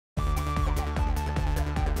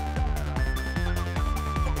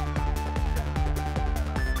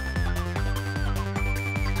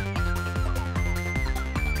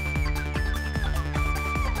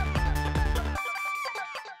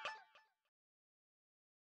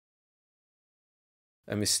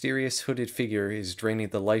A mysterious hooded figure is draining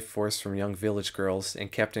the life force from young village girls,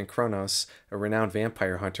 and Captain Kronos, a renowned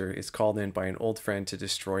vampire hunter, is called in by an old friend to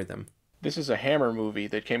destroy them. This is a Hammer movie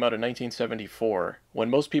that came out in 1974. When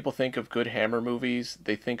most people think of good Hammer movies,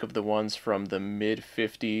 they think of the ones from the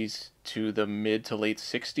mid-50s to the mid to late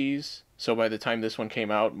 60s. So by the time this one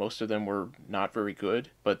came out, most of them were not very good.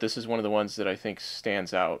 But this is one of the ones that I think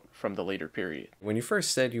stands out from the later period. When you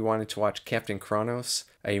first said you wanted to watch Captain Kronos,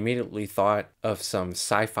 I immediately thought of some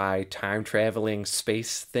sci-fi time-traveling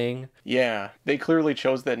space thing. Yeah, they clearly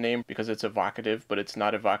chose that name because it's evocative, but it's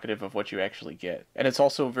not evocative of what you actually get. And it's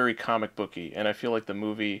also very comic booky, and I feel like the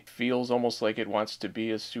movie feels almost like it wants to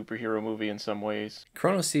be a superhero movie in some ways.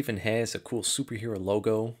 Kronos even has a cool superhero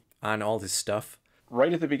logo on all this stuff.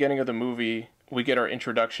 Right at the beginning of the movie, we get our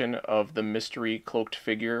introduction of the mystery cloaked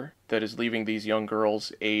figure that is leaving these young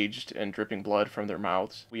girls aged and dripping blood from their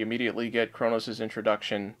mouths. We immediately get Kronos'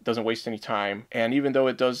 introduction, doesn't waste any time, and even though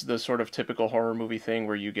it does the sort of typical horror movie thing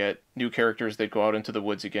where you get new characters that go out into the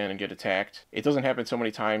woods again and get attacked, it doesn't happen so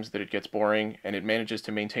many times that it gets boring, and it manages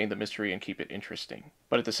to maintain the mystery and keep it interesting.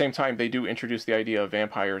 But at the same time, they do introduce the idea of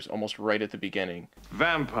vampires almost right at the beginning.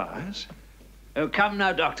 Vampires? Oh, come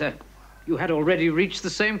now, Doctor. You had already reached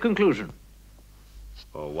the same conclusion.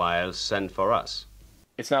 Or why else send for us?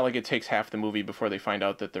 It's not like it takes half the movie before they find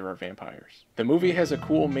out that there are vampires. The movie has a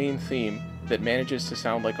cool main theme that manages to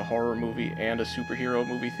sound like a horror movie and a superhero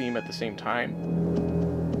movie theme at the same time.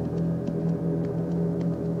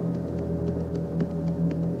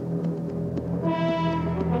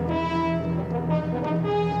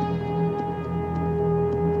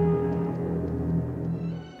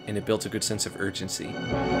 And it builds a good sense of urgency.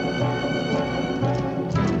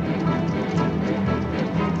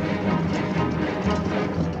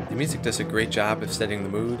 The music does a great job of setting the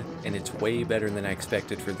mood, and it's way better than I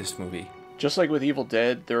expected for this movie. Just like with Evil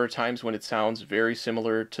Dead, there are times when it sounds very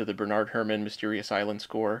similar to the Bernard Herrmann Mysterious Island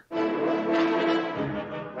score.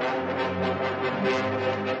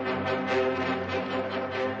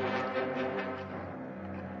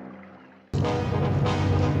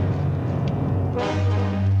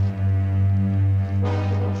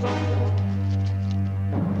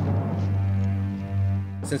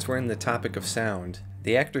 Since we're in the topic of sound,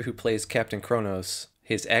 the actor who plays Captain Kronos,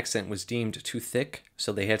 his accent was deemed too thick,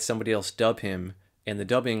 so they had somebody else dub him, and the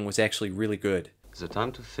dubbing was actually really good. There's a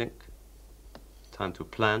time to think, time to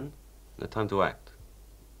plan, and a time to act.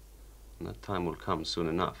 And that time will come soon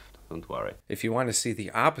enough, don't worry. If you want to see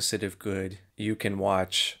the opposite of good, you can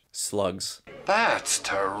watch Slugs. That's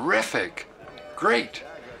terrific! Great!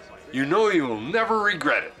 You know you'll never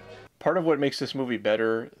regret it. Part of what makes this movie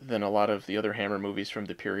better than a lot of the other Hammer movies from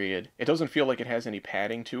the period, it doesn't feel like it has any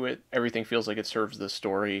padding to it. Everything feels like it serves the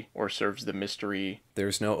story or serves the mystery.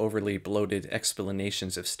 There's no overly bloated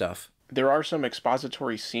explanations of stuff. There are some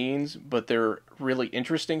expository scenes, but they're really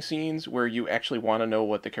interesting scenes where you actually want to know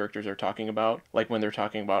what the characters are talking about. Like when they're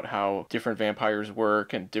talking about how different vampires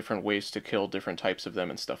work and different ways to kill different types of them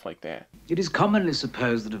and stuff like that. It is commonly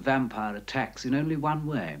supposed that a vampire attacks in only one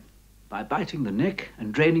way, by biting the neck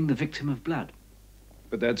and draining the victim of blood.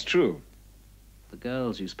 But that's true. The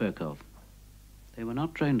girls you spoke of, they were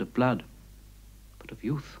not drained of blood, but of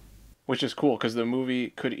youth. Which is cool, because the movie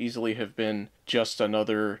could easily have been just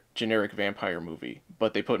another generic vampire movie,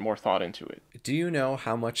 but they put more thought into it. Do you know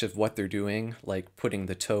how much of what they're doing, like putting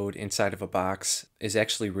the toad inside of a box, is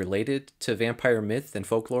actually related to vampire myth and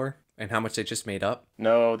folklore? And how much they just made up?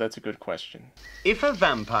 No, that's a good question. If a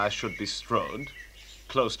vampire should be strode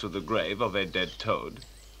close to the grave of a dead toad,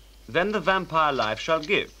 then the vampire life shall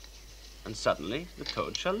give, and suddenly the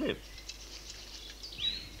toad shall live.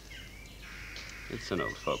 It's an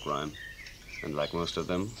old folk rhyme, and like most of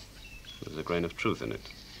them, there's a grain of truth in it.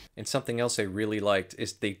 And something else I really liked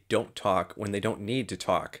is they don't talk when they don't need to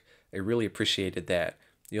talk. I really appreciated that.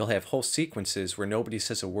 You'll have whole sequences where nobody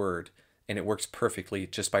says a word, and it works perfectly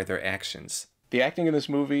just by their actions. The acting in this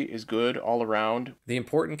movie is good all around. The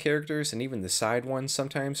important characters and even the side ones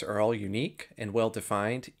sometimes are all unique and well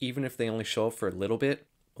defined, even if they only show up for a little bit,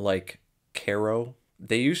 like Caro.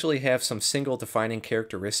 They usually have some single defining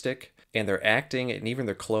characteristic, and their acting and even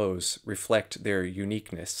their clothes reflect their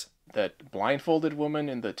uniqueness. That blindfolded woman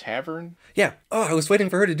in the tavern? Yeah. Oh, I was waiting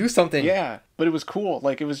for her to do something. Yeah, but it was cool.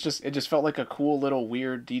 Like, it just felt like a cool little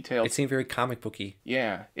weird detail. It seemed very comic booky.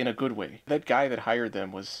 Yeah, in a good way. That guy that hired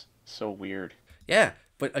them was so weird. Yeah,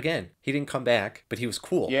 but again, he didn't come back, but he was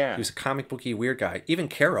cool. Yeah. He was a comic booky weird guy. Even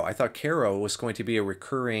Caro, I thought Caro was going to be a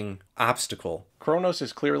recurring obstacle. Kronos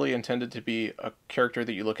is clearly intended to be a character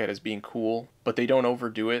that you look at as being cool, but they don't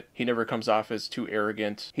overdo it. He never comes off as too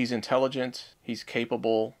arrogant. He's intelligent, he's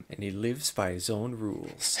capable. And he lives by his own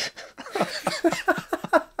rules.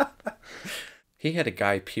 He had a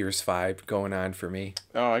Guy Pearce vibe going on for me.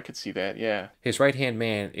 Oh, I could see that, yeah. His right-hand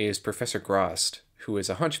man is Professor Grost, who is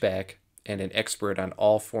a hunchback and an expert on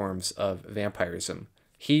all forms of vampirism.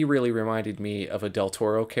 He really reminded me of a Del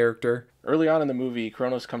Toro character. Early on in the movie,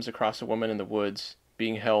 Kronos comes across a woman in the woods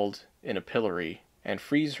being held in a pillory and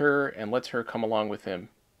frees her and lets her come along with him.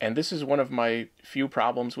 And this is one of my few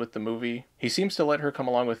problems with the movie. He seems to let her come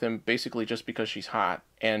along with him basically just because she's hot,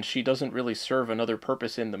 and she doesn't really serve another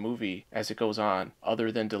purpose in the movie as it goes on,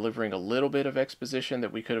 other than delivering a little bit of exposition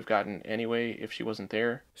that we could have gotten anyway if she wasn't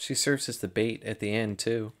there. She serves as the bait at the end,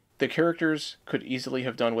 too. The characters could easily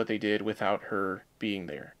have done what they did without her being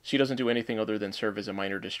there. She doesn't do anything other than serve as a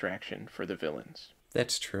minor distraction for the villains.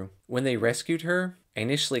 That's true. When they rescued her, I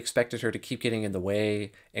initially expected her to keep getting in the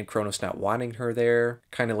way and Kronos not wanting her there,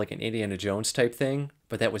 kind of like an Indiana Jones type thing,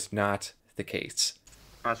 but that was not the case.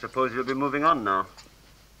 I suppose you'll be moving on now.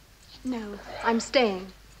 No, I'm staying.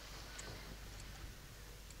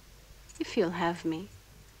 If you'll have me.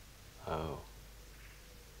 Oh.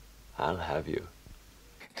 I'll have you.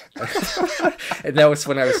 And that was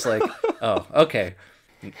when I was like, oh, okay.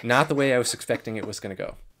 Not the way I was expecting it was going to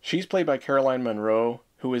go. She's played by Caroline Munro,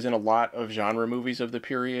 who is in a lot of genre movies of the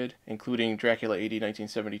period, including Dracula 80,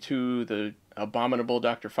 1972, the Abominable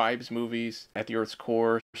Dr. Phibes movies, At the Earth's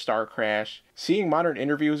Core, Starcrash. Seeing modern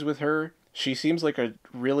interviews with her, she seems like a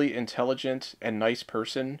really intelligent and nice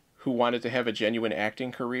person who wanted to have a genuine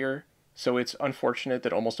acting career. So it's unfortunate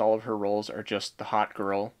that almost all of her roles are just the hot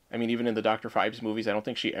girl. I mean, even in the Dr. Phibes movies, I don't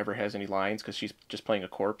think she ever has any lines because she's just playing a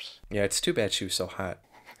corpse. Yeah, it's too bad she was so hot.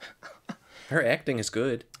 Her acting is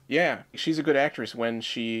good. Yeah, she's a good actress when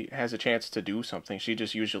she has a chance to do something. She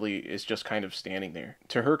just usually is just kind of standing there.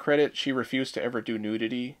 To her credit, she refused to ever do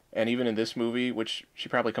nudity. And even in this movie, which she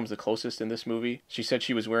probably comes the closest in this movie, she said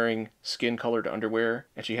she was wearing skin-colored underwear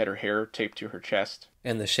and she had her hair taped to her chest.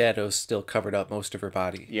 And the shadows still covered up most of her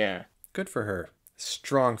body. Yeah. Good for her.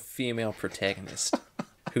 Strong female protagonist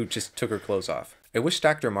who just took her clothes off. I wish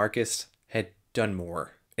Dr. Marcus had done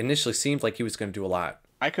more. It initially seemed like he was going to do a lot.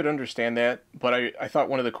 I could understand that, but I thought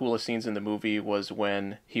one of the coolest scenes in the movie was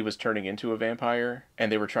when he was turning into a vampire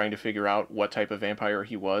and they were trying to figure out what type of vampire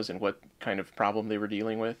he was and what kind of problem they were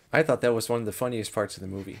dealing with. I thought that was one of the funniest parts of the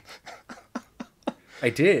movie.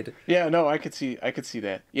 I did. Yeah, no, I could see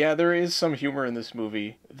that. Yeah, there is some humor in this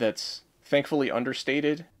movie that's thankfully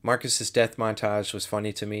understated. Marcus's death montage was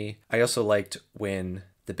funny to me. I also liked when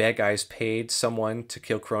the bad guys paid someone to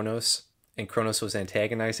kill Kronos and Kronos was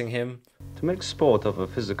antagonizing him. To make sport of a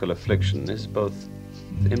physical affliction is both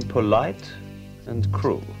impolite and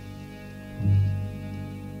cruel.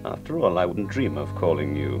 After all, I wouldn't dream of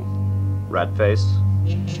calling you rat-face,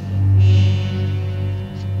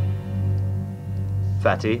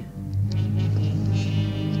 fatty,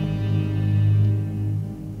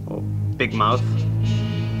 or big mouth.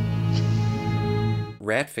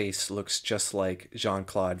 Ratface looks just like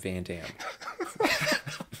Jean-Claude Van Damme.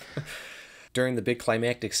 During the big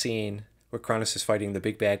climactic scene where Kronos is fighting the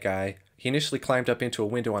big bad guy, he initially climbed up into a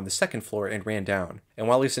window on the second floor and ran down. And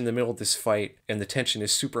while he's in the middle of this fight and the tension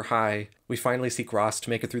is super high, we finally see Grost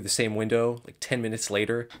make it through the same window like 10 minutes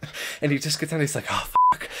later. And he just gets on and he's like, oh,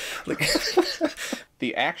 fuck. Like,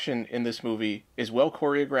 the action in this movie is well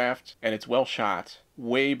choreographed and it's well shot.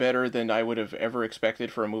 Way better than I would have ever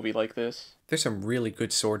expected for a movie like this. There's some really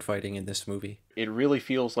good sword fighting in this movie. It really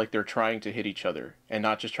feels like they're trying to hit each other and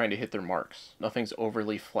not just trying to hit their marks. Nothing's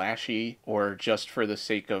overly flashy or just for the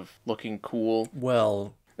sake of looking cool.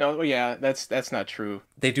 Well, no, yeah, that's not true.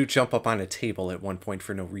 They do jump up on a table at one point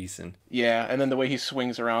for no reason. Yeah, and then the way he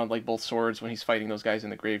swings around like both swords when he's fighting those guys in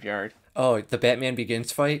the graveyard. Oh, the Batman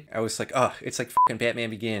Begins fight? I was like, oh, it's like fucking Batman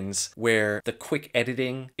Begins, where the quick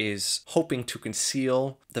editing is hoping to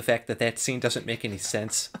conceal the fact that that scene doesn't make any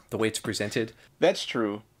sense, the way it's presented. That's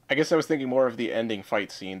true. I guess I was thinking more of the ending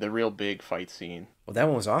fight scene, the real big fight scene. Well, that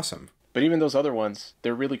one was awesome. But even those other ones,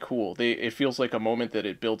 they're really cool. It feels like a moment that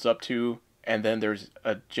it builds up to, and then there's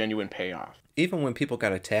a genuine payoff. Even when people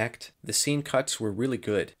got attacked, the scene cuts were really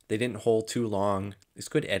good. They didn't hold too long. It's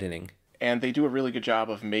good editing. And they do a really good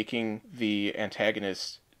job of making the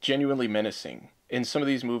antagonist genuinely menacing. In some of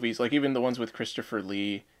these movies, like even the ones with Christopher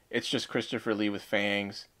Lee, it's just Christopher Lee with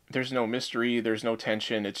fangs. There's no mystery, there's no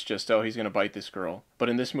tension, it's just, oh, he's going to bite this girl. But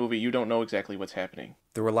in this movie, you don't know exactly what's happening.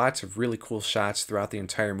 There were lots of really cool shots throughout the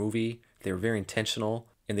entire movie. They were very intentional,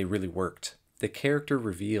 and they really worked. The character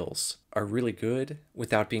reveals are really good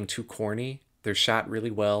without being too corny. They're shot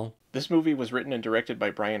really well. This movie was written and directed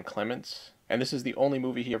by Brian Clemens, and this is the only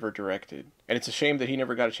movie he ever directed. And it's a shame that he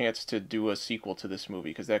never got a chance to do a sequel to this movie,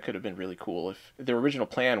 because that could have been really cool. If their original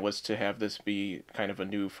plan was to have this be kind of a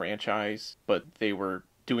new franchise, but they were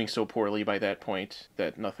doing so poorly by that point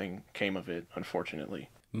that nothing came of it, unfortunately.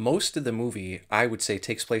 Most of the movie, I would say,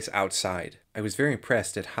 takes place outside. I was very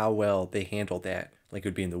impressed at how well they handled that. Like it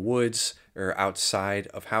would be in the woods or outside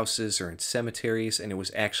of houses or in cemeteries, and it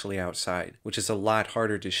was actually outside, which is a lot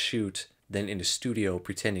harder to shoot than in a studio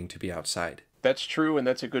pretending to be outside. That's true, and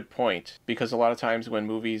that's a good point, because a lot of times when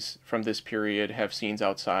movies from this period have scenes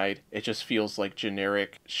outside, it just feels like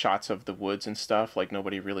generic shots of the woods and stuff, like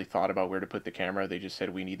nobody really thought about where to put the camera. They just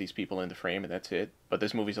said, we need these people in the frame, and that's it. But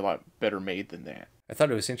this movie's a lot better made than that. I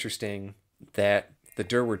thought it was interesting that the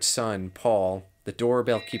Durward's son, Paul, the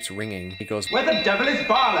doorbell keeps ringing. He goes, "Where the devil is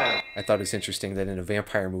Barlow?" I thought it was interesting that in a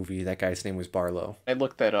vampire movie, that guy's name was Barlow. I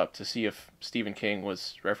looked that up to see if Stephen King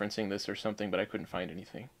was referencing this or something, but I couldn't find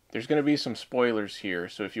anything. There's going to be some spoilers here,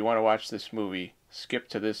 so if you want to watch this movie, skip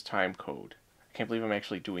to this time code. I can't believe I'm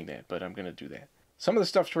actually doing that, but I'm going to do that. Some of the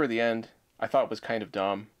stuff toward the end I thought was kind of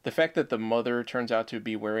dumb. The fact that the mother turns out to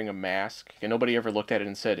be wearing a mask, and nobody ever looked at it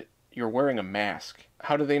and said, "You're wearing a mask."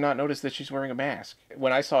 How do they not notice that she's wearing a mask?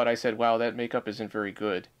 When I saw it, I said, wow, that makeup isn't very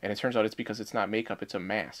good. And it turns out it's because it's not makeup, it's a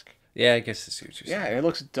mask. Yeah, I guess that's what you're saying. Yeah, and it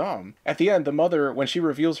looks dumb. At the end, the mother, when she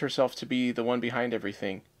reveals herself to be the one behind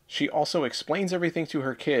everything, she also explains everything to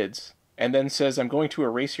her kids and then says, "I'm going to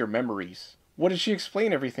erase your memories." What did she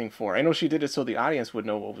explain everything for? I know she did it so the audience would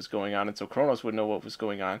know what was going on and so Kronos would know what was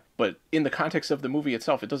going on. But in the context of the movie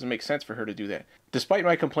itself, it doesn't make sense for her to do that. Despite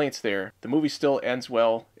my complaints there, the movie still ends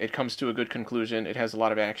well. It comes to a good conclusion. It has a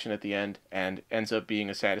lot of action at the end and ends up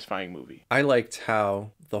being a satisfying movie. I liked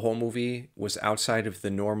how the whole movie was outside of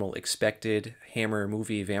the normal expected Hammer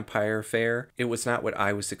movie vampire fare. It was not what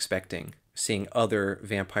I was expecting, seeing other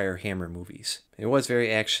vampire Hammer movies. It was very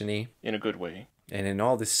actiony. In a good way. And in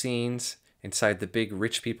all the scenes inside the big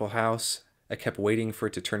rich people house, I kept waiting for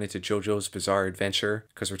it to turn into JoJo's Bizarre Adventure,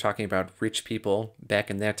 because we're talking about rich people back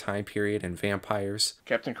in that time period and vampires.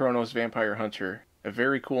 Captain Kronos, Vampire Hunter. A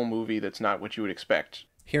very cool movie that's not what you would expect.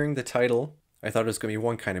 Hearing the title, I thought it was going to be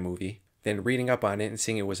one kind of movie. Then reading up on it and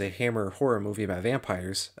seeing it was a Hammer horror movie about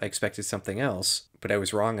vampires, I expected something else, but I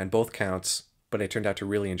was wrong on both counts, but I turned out to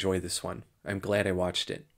really enjoy this one. I'm glad I watched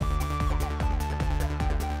it.